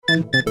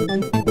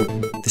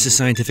This is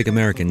Scientific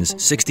American's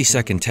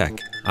 60-Second Tech.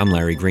 I'm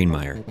Larry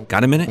Greenemeier.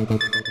 Got a minute?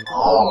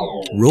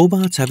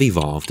 Robots have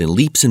evolved in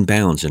leaps and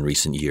bounds in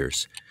recent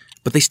years,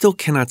 but they still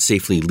cannot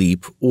safely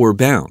leap or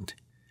bound.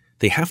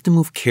 They have to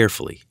move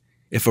carefully.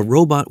 If a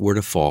robot were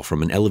to fall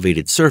from an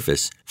elevated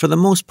surface, for the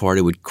most part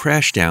it would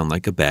crash down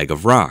like a bag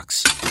of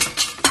rocks.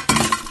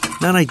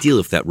 Not ideal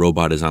if that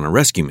robot is on a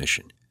rescue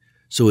mission.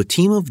 So a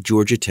team of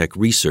Georgia Tech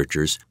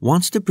researchers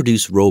wants to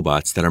produce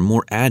robots that are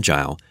more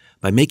agile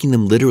by making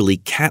them literally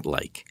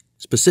cat-like.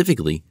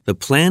 Specifically, the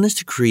plan is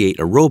to create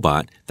a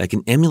robot that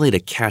can emulate a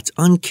cat's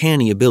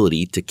uncanny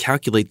ability to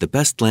calculate the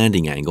best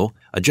landing angle,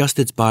 adjust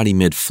its body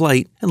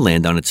mid-flight, and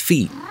land on its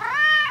feet.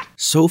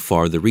 So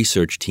far, the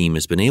research team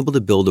has been able to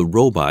build a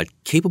robot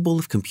capable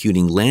of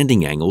computing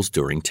landing angles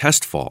during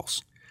test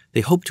falls.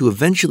 They hope to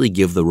eventually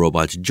give the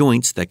robots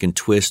joints that can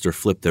twist or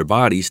flip their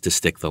bodies to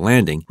stick the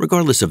landing,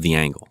 regardless of the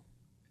angle.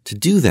 To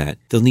do that,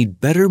 they'll need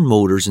better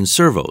motors and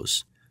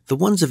servos. The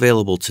ones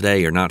available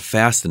today are not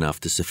fast enough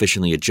to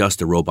sufficiently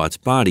adjust a robot's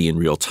body in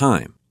real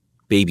time.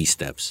 Baby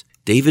steps.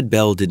 David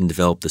Bell didn't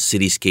develop the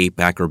cityscape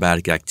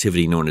acrobatic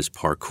activity known as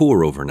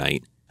parkour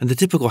overnight, and the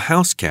typical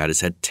house cat has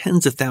had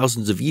tens of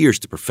thousands of years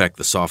to perfect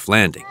the soft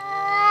landing.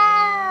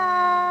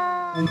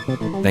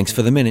 Thanks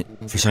for the minute.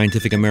 For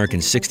Scientific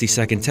American's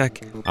 60-Second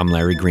Tech, I'm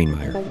Larry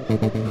Greenemeier.